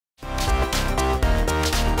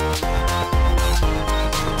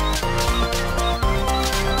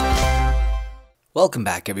Welcome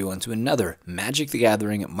back everyone to another Magic the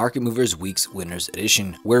Gathering Market Movers Week's Winners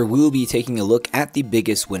Edition, where we'll be taking a look at the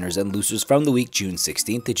biggest winners and losers from the week June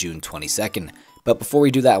 16th to June 22nd. But before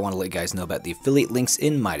we do that, I want to let you guys know about the affiliate links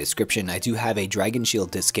in my description. I do have a Dragon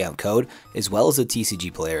Shield discount code, as well as a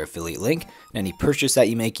TCG Player affiliate link, and any purchase that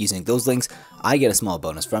you make using those links, I get a small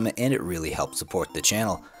bonus from it, and it really helps support the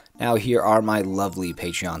channel. Now here are my lovely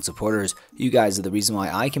Patreon supporters. You guys are the reason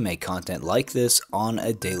why I can make content like this on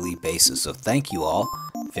a daily basis, so thank you all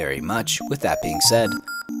very much. With that being said,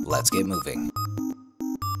 let's get moving.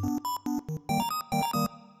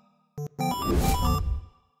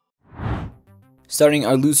 Starting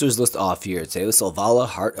our losers list off here today with Selvala,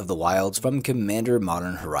 Heart of the Wilds from Commander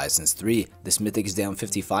Modern Horizons 3. This mythic is down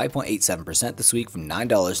 55.87% this week from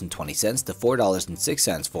 $9.20 to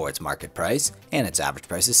 $4.06 for its market price, and its average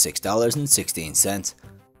price is $6.16.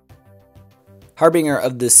 Harbinger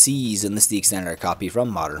of the Seas, and this is the extended copy from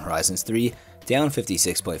Modern Horizons 3, down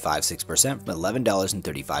 56.56% from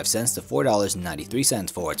 $11.35 to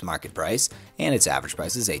 $4.93 for its market price, and its average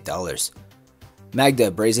price is $8.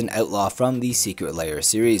 Magda, Brazen Outlaw from the Secret Lair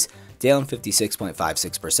series, down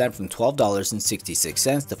 56.56% from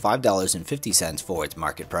 $12.66 to $5.50 for its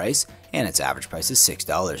market price, and its average price is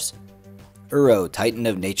 $6. Uro, Titan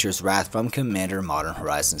of Nature's Wrath from Commander Modern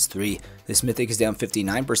Horizons 3. This mythic is down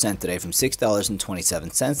 59% today from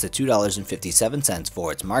 $6.27 to $2.57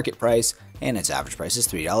 for its market price, and its average price is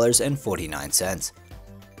 $3.49.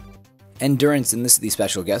 Endurance, and this is the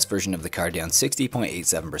special guest version of the card, down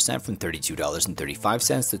 60.87% from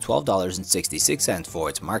 $32.35 to $12.66 for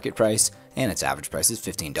its market price, and its average price is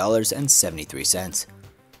 $15.73.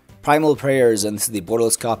 Primal Prayers, and this is the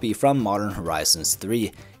borderless copy from Modern Horizons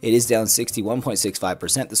 3. It is down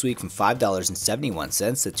 61.65% this week from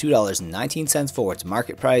 $5.71 to $2.19 for its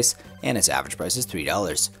market price, and its average price is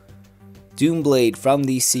 $3. Doomblade from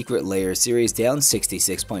the Secret Lair series, down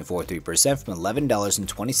 66.43% from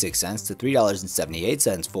 $11.26 to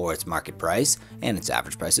 $3.78 for its market price, and its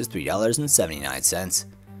average price is $3.79.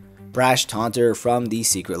 Brash Taunter from the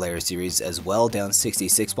Secret Lair series as well, down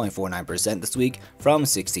 66.49% this week from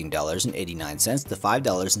 $16.89 to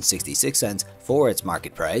 $5.66 for its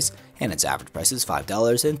market price, and its average price is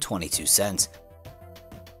 $5.22.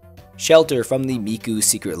 Shelter from the Miku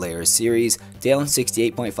Secret Lair series, down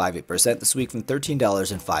 68.58% this week from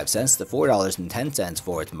 $13.05 to $4.10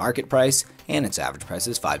 for its market price, and its average price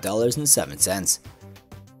is $5.07.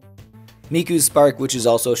 Miku's Spark, which is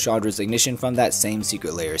also Chandra's Ignition from that same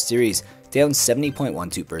Secret Lair series, down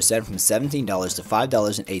 70.12% from $17 to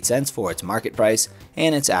 $5.08 for its market price,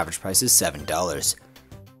 and its average price is $7.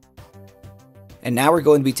 And now we're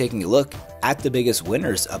going to be taking a look at the biggest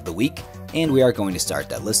winners of the week, and we are going to start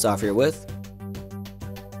that list off here with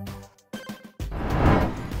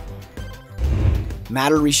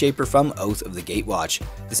Matter Reshaper from Oath of the Gatewatch.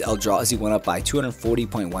 This Eldrazi went up by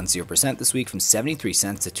 240.10% this week from 73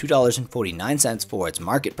 cents to $2.49 for its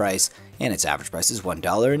market price, and its average price is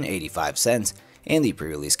 $1.85. And the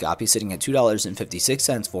pre-release copy sitting at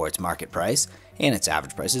 $2.56 for its market price, and its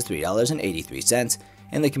average price is $3.83.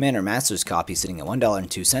 And the Commander Masters copy sitting at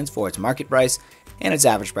 $1.02 for its market price, and its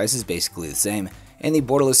average price is basically the same. And the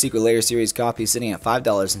Borderless Secret Lair series copy sitting at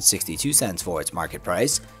 $5.62 for its market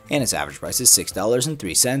price, and its average price is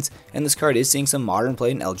 $6.03. And this card is seeing some modern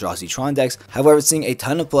play in Eldrazi Tron decks, however it's seeing a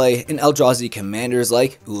ton of play in Eldrazi commanders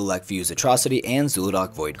like Ululek Fused Atrocity and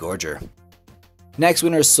Zuludok Void Gorger. Next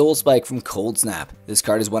winner is Soul Spike from Cold Snap. This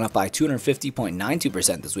card has went up by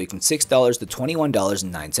 250.92% this week from $6 to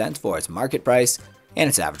 $21.09 for its market price, and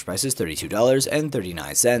its average price is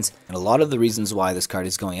 $32.39. And a lot of the reasons why this card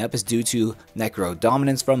is going up is due to Necro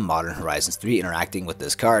Dominance from Modern Horizons 3 interacting with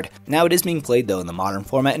this card. Now it is being played though in the modern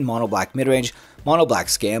format in Mono Black Midrange, Mono Black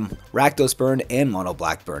Scam, Rakdos Burn, and Mono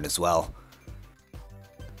Black Burn as well.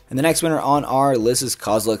 And the next winner on our list is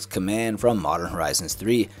Kozilek's Command from Modern Horizons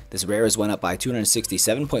 3. This rare has went up by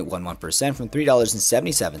 267.11% from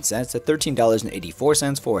 $3.77 to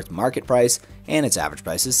 $13.84 for its market price, and its average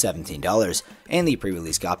price is $17. And the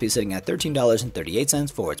pre-release copy is sitting at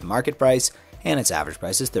 $13.38 for its market price, and its average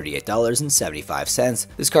price is $38.75.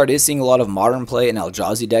 This card is seeing a lot of modern play in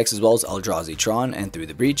Eldrazi decks as well as Eldrazi Tron and Through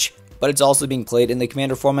the Breach, but it's also being played in the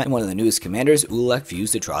Commander format in one of the newest commanders, Ululek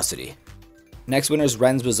Fused Atrocity. Next winner is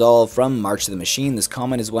Ren's Resolve from March of the Machine. This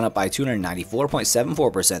common has went up by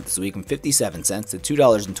 294.74% this week from 57 cents to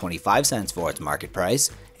 $2.25 for its market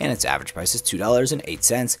price, and its average price is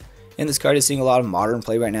 $2.08. And this card is seeing a lot of modern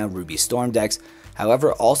play right now in Ruby Storm decks,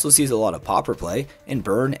 however also sees a lot of Pauper play in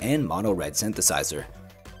Burn and Mono Red Synthesizer.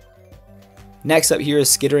 Next up here is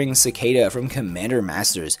Skittering Cicada from Commander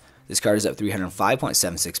Masters. This card is up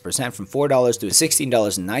 305.76% from $4 to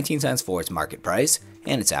 $16.19 for its market price,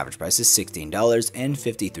 and its average price is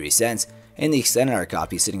 $16.53. And the extended art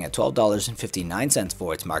copy is sitting at $12.59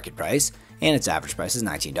 for its market price, and its average price is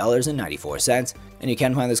 $19.94. And you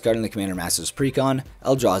can find this card in the Commander Masters Precon,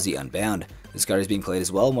 Eldrazi Unbound. This card is being played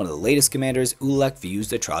as well in one of the latest commanders, Ulek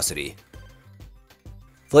Fused Atrocity.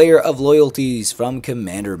 Flayer of Loyalties from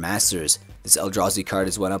Commander Masters. This Eldrazi card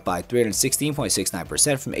has went up by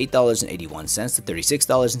 316.69% from $8.81 to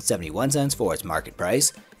 $36.71 for its market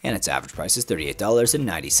price, and its average price is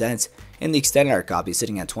 $38.90. And the extended art copy is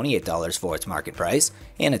sitting at $28 for its market price,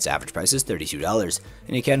 and its average price is $32.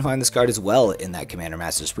 And you can find this card as well in that Commander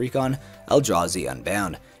Masters Precon, Eldrazi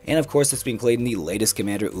Unbound. And of course, it's being played in the latest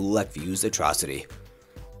Commander, Ulek Fused Atrocity.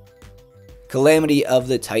 Calamity of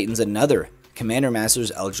the Titans, another Commander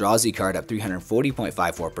Masters Eldrazi card, up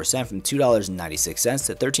 340.54% from $2.96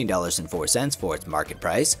 to $13.04 for its market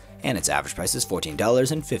price, and its average price is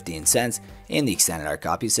 $14.15. And the extended art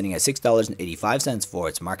copy is sitting at $6.85 for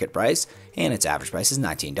its market price, and its average price is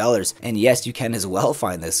 $19. And yes, you can as well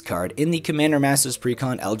find this card in the Commander Masters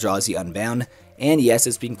Precon, Eldrazi Unbound. And yes,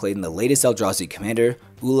 it's being played in the latest Eldrazi commander,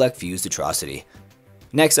 Ulek Fused Atrocity.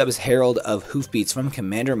 Next up is Herald of Hoofbeats from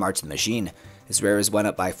Commander March the Machine. This rare has went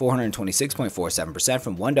up by 426.47%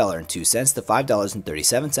 from $1.02 to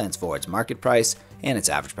 $5.37 for its market price, and its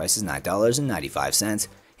average price is $9.95.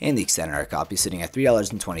 And the extended art copy is sitting at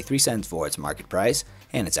 $3.23 for its market price,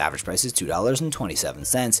 and its average price is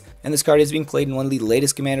 $2.27. And this card is being played in one of the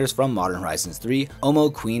latest commanders from Modern Horizons 3,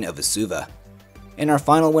 Omo, Queen of Vesuva. And our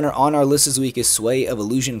final winner on our list this week is Sway of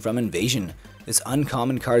Illusion from Invasion. This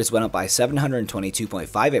uncommon card has went up by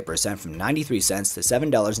 722.58% from 93 cents to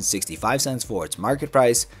 $7.65 for its market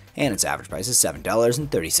price, and its average price is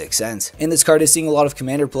 $7.36. And this card is seeing a lot of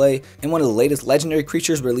commander play in one of the latest legendary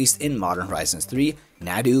creatures released in Modern Horizons 3,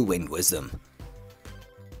 Nadu Winged Wisdom.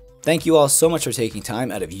 Thank you all so much for taking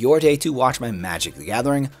time out of your day to watch my Magic the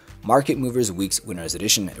Gathering Market Movers Week's Winners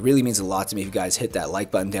Edition. It really means a lot to me if you guys hit that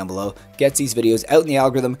like button down below, gets these videos out in the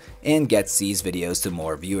algorithm, and gets these videos to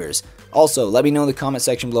more viewers. Also, let me know in the comment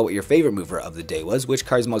section below what your favorite mover of the day was, which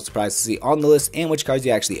cards most surprised to see on the list, and which cards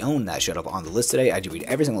you actually own that showed up on the list today. I do read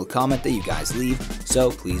every single comment that you guys leave,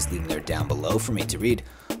 so please leave them there down below for me to read.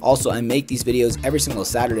 Also, I make these videos every single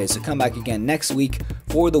Saturday, so come back again next week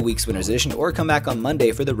for the Week's Winners Edition, or come back on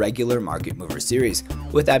Monday for the regular Market Mover series.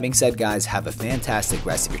 With that being said, guys, have a fantastic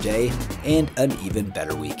rest of your day, and an even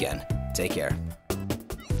better weekend. Take care.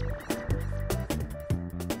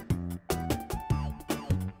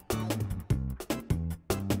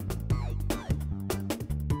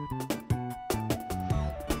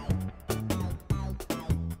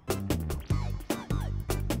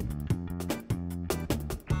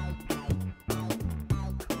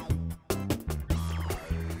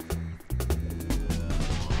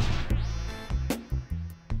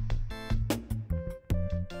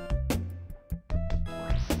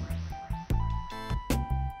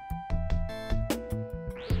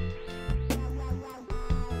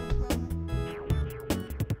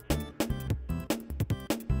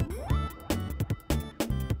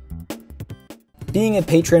 Being a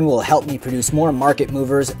patron will help me produce more market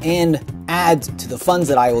movers and add to the funds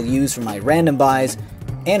that I will use for my random buys,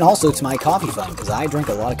 and also to my coffee fund, because I drink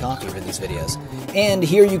a lot of coffee for these videos. And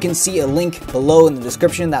here you can see a link below in the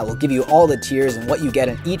description that will give you all the tiers and what you get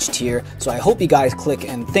in each tier, so I hope you guys click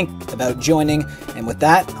and think about joining, and with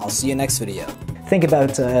that, I'll see you next video. Think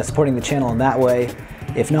about supporting the channel in that way.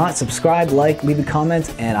 If not, subscribe, like, leave a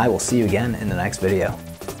comment, and I will see you again in the next video.